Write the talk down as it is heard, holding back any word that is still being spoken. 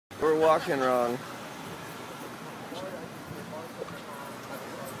We're walking wrong.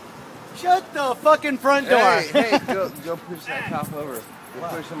 Shut the fucking front door. Hey, go push that cop over. Go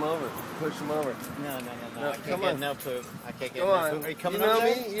push him over. Push him over. No. I can't come get on. no poop. I can't get Go no on. poop. Are you coming you know over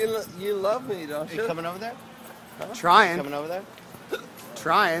me? there? You love me, don't Are you? you coming over there? Huh? Trying. Coming over there?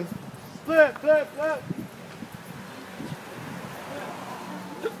 Trying. Flip.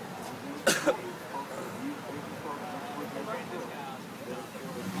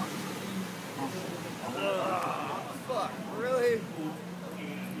 Fuck, really?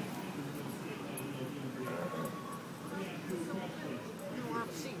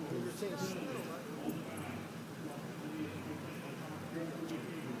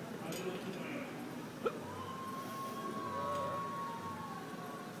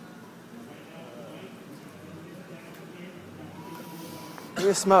 Give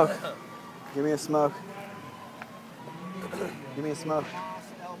me a smoke. Give me a smoke. Give me a smoke.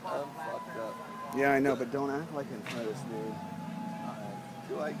 I'm fucked up. Yeah, I know, but don't act like in front of this dude.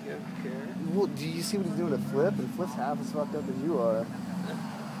 Do I care? Well, do you see what he's doing to Flip? And Flip's half as fucked up as you are.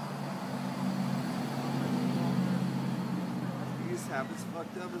 He's half as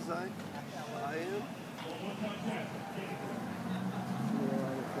fucked up as I am.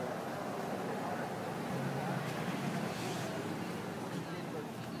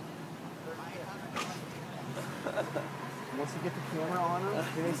 Once you get the camera on him,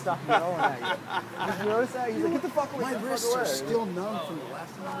 then they stop yelling at you. Did you notice that? He's like, get the fuck away. My wrists are still numb from the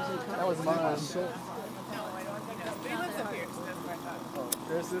last time I was in town. That was mine.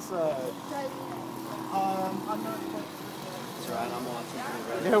 There's this, I'm not quite... That's right, I'm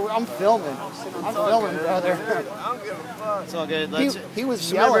watching. Yeah, I'm filming. I'm filming, brother. I don't give a fuck. It's all good. He was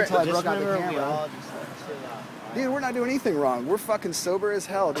Just yelling remember- until I just broke out the remember we camera. all just chill out. Dude, we're not doing anything wrong. We're fucking sober as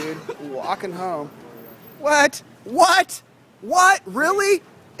hell, dude. Walking home. What? What? What? Really?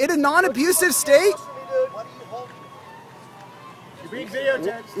 In a non-abusive state? You're being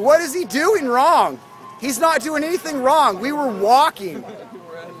videotaped. What is he doing wrong? He's not doing anything wrong. We were walking.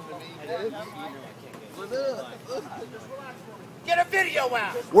 Get a video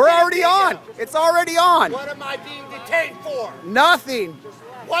out. We're already on. It's already on. What am I being detained for? Nothing.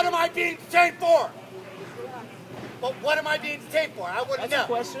 What am I being detained for? But what am I being detained for? I wouldn't know. That's a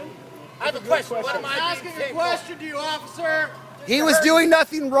question. I have a question. What am I Asking being a detained question to you, officer. He was doing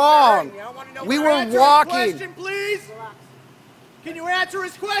nothing wrong. I want to know We what were answer. walking. Question, please. Can you answer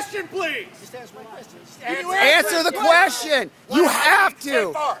his question, please? Just ask my question. Can you Answer the question. What You am I have being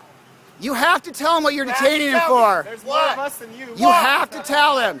detained to. for? You have to tell him what you're You have detaining to him tell me. for. There's What? more of us than you. You have to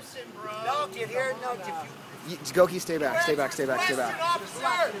tell him. No, get here. No, get Goki, stay back. Stay back. Stay back. Stay back.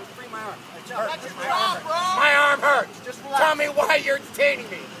 Officer. My arm hurts. Just tell me why you're detaining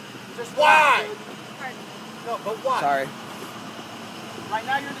me. Just why? No, but why? Sorry. Right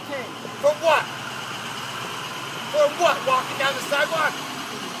now you're detained. For what? For what? Walking down the sidewalk?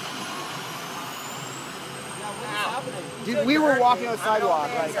 Dude, we were walking on the sidewalk.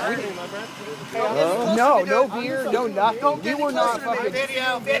 Like, we didn't, no beer, no nothing. We were not fucking.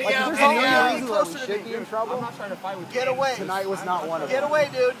 Video. There's no reason why we should be in trouble. I'm not trying to fight with you. Get away. Tonight was not one of Get them. away,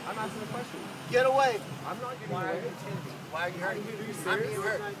 dude. I'm asking a question. Get away. I'm not getting away. Why are you hurting? I'm being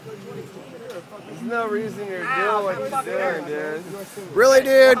hurt. There's no reason you're doing what you're doing, dude. Really,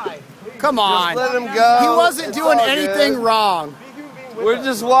 dude? Come on. Let him go. He wasn't It's doing all anything good. wrong. We're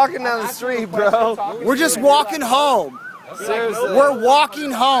just walking down the street, bro. We're just walking home. Seriously. We're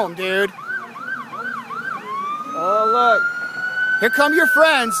walking home, dude. Oh, Here come your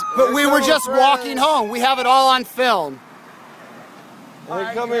friends, but we were just walking home. We have it all on film. look.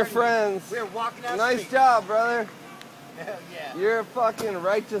 Here come your friends. We're walking down the Nice street. job, brother. Hell yeah. You're a fucking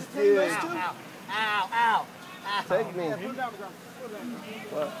righteous dude. Ow, ow, ow. Take me.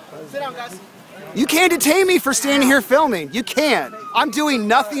 Sit down, guys. You can't detain me for standing here filming. You can't. I'm doing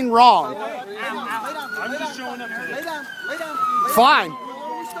nothing wrong. I'm just showing up. Lay down. Lay down. Fine.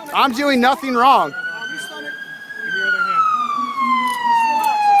 I'm doing nothing wrong. Give me your other hand.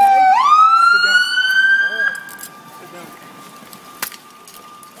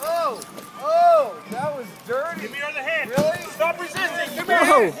 Oh, that was dirty. Give me your other hand. Really? Stop resisting. Give me your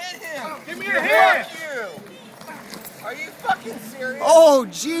Whoa. hand. Hit him. Give me your hand. Fuck you. Are you fucking serious? Oh,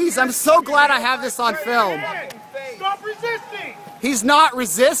 jeez. I'm so glad I have this on film. Face. Stop resisting. He's not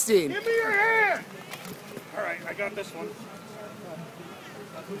resisting. Give me your hand. All right, I got this one.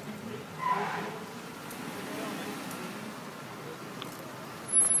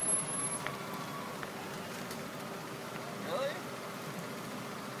 Really?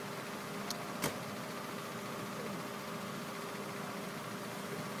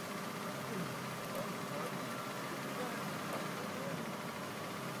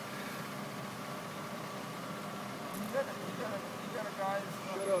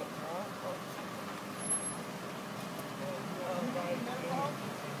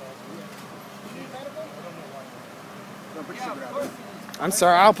 I'm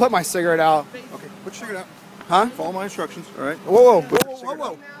sorry, I'll put my cigarette out. Okay, put your cigarette out. Huh? Follow my instructions, all right? Whoa, whoa, Put whoa, your whoa, cigarette whoa.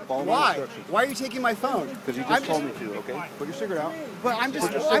 out. Follow my Why? instructions. Why are you taking my phone? Because you just told me to, okay? Put your cigarette out. But I'm just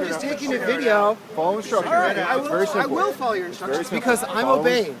cigarette out. taking a video. Follow instructions. All right, okay? I It's very will simple. follow your instructions simple. because I'm Follow-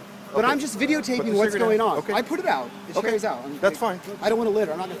 obeying. But Okay. I'm just Put the videotaping what's cigarette going out. on. Okay. I put it out. It Okay. carries out. That's fine. I don't want to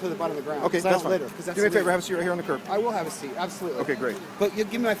litter. I'm not going to throw the bottom of the ground. Okay, 'cause I that's don't fine. litter. 'Cause that's Do me a favor, illegal. have a seat right here on the curb. I will have a seat. Absolutely. Okay, great. But you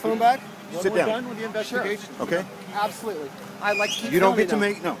give me my phone back? Sit down. Done with the investigation. Okay? Absolutely. I like to keep You don't filming get to them.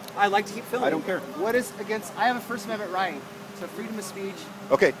 make, no. I like to keep filming. I don't care. What is against? I have a First Amendment right to freedom of speech.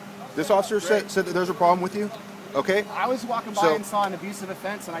 Okay, this officer said that there's a problem with you, okay? I was walking by So- and saw an abusive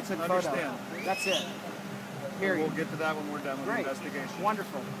offense, and I took a photo. Understand. That's it. Period. We'll get to that when we're done with Great. the investigation.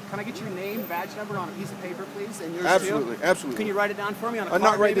 Wonderful. Can I get your name, badge number on a piece of paper, please? And yours Absolutely, too? absolutely. Can you write it down for me on a card,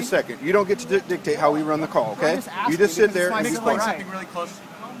 Not right maybe? this second. You don't get to dictate how we run the call, okay? just asking You just sit because there it's my and civil explain. right. Something really close,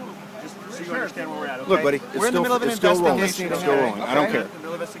 just so you understand where we're at, okay? Look, buddy, We're in the middle of an it's still rolling. investigation. It's still rolling. I don't Okay. care. In the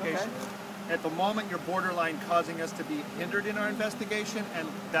middle of investigation. At the moment, you're borderline causing us to be hindered in our investigation, and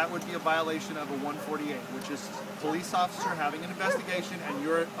that would be a violation of a 148, which is police officer having an investigation, and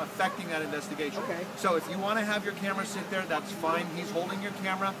you're affecting that investigation. Okay. So if you want to have your camera sit there, that's fine. He's holding your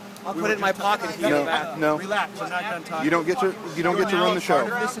camera. I'll We put were it in my just pocket if you No, give it back. no. Relax. I'm not done talking. You don't get to You're now run the part show.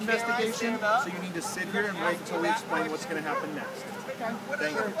 of this investigation, so you need to sit here and wait until we explain what's going to happen next.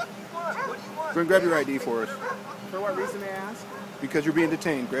 Thank you. Go and grab your ID for us. For what reason, may I ask? Because you're being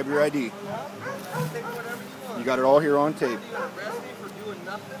detained. Grab your ID. You got it all here on tape.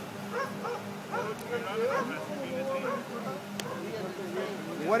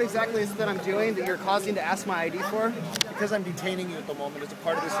 What exactly is it that I'm doing that you're causing to ask my ID for? Because I'm detaining you at the moment as a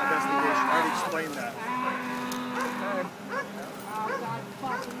part of this investigation. I already explained that.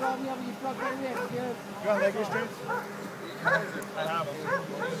 You want leg restraints? I have them.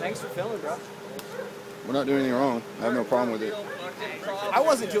 Thanks for filming, bro. We're not doing anything wrong. I have no problem with it. I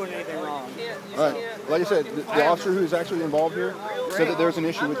wasn't doing anything wrong. All right. Like I said, the officer who's actually involved here said that there's an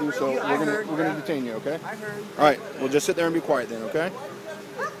issue with you, so we're gonna detain you. Okay? I heard. All right. Well, just sit there and be quiet then. Okay?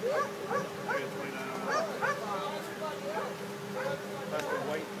 Pastor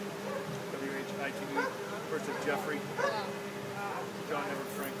White, W-H-I-T-E, first of Jeffrey, John Edward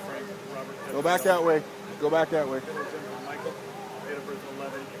Frank, Robert. Go back that way. Go back that way. Michael, date of birth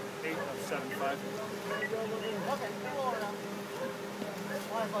 11/8/75.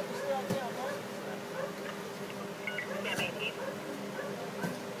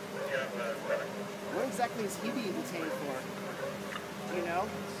 What exactly is he being detained for? Do you know?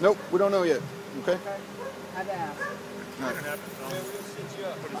 Nope. We don't know yet. Okay? Had to ask.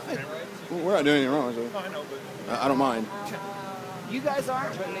 Well, we're not doing anything wrong, so I know, but I don't mind. You guys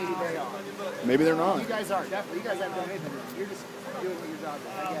aren't, but maybe they are. Maybe they're not. You guys are, definitely. You guys haven't done anything wrong. You're just doing what your job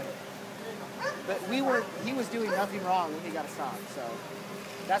is. I get it. But he was doing nothing wrong when he got stopped, so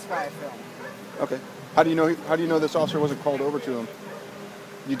that's why I filmed. Okay. How do you know this officer wasn't called over to him?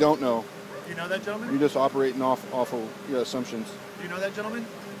 You don't know. do you know that gentleman? You're just operating off of your assumptions. Do you know that gentleman?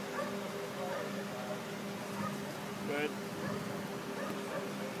 Good.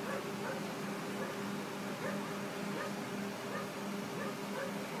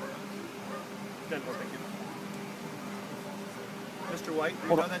 Thank you. Mr. White, do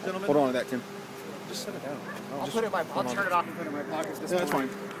you know that gentleman? Hold on to that, Tim. Just set it down. I'll turn it off and put it in my pockets. Yeah, that's fine.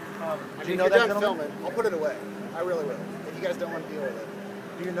 Do you know that gentleman? Filming, I'll put it away. I really will. If you guys don't want to deal with it.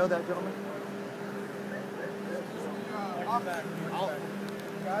 Do you know that gentleman?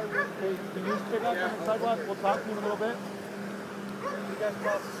 Hey, can you stick up on the sidewalk? We'll talk to him a little bit. You guys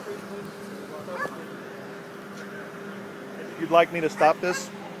cross the street, please. You'd like me to stop this?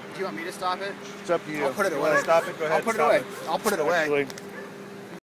 Do you want me to stop it? It's up to you. I'll put it You away. want to stop it? Go ahead. I'll put it stop away. I'll put it away. Actually,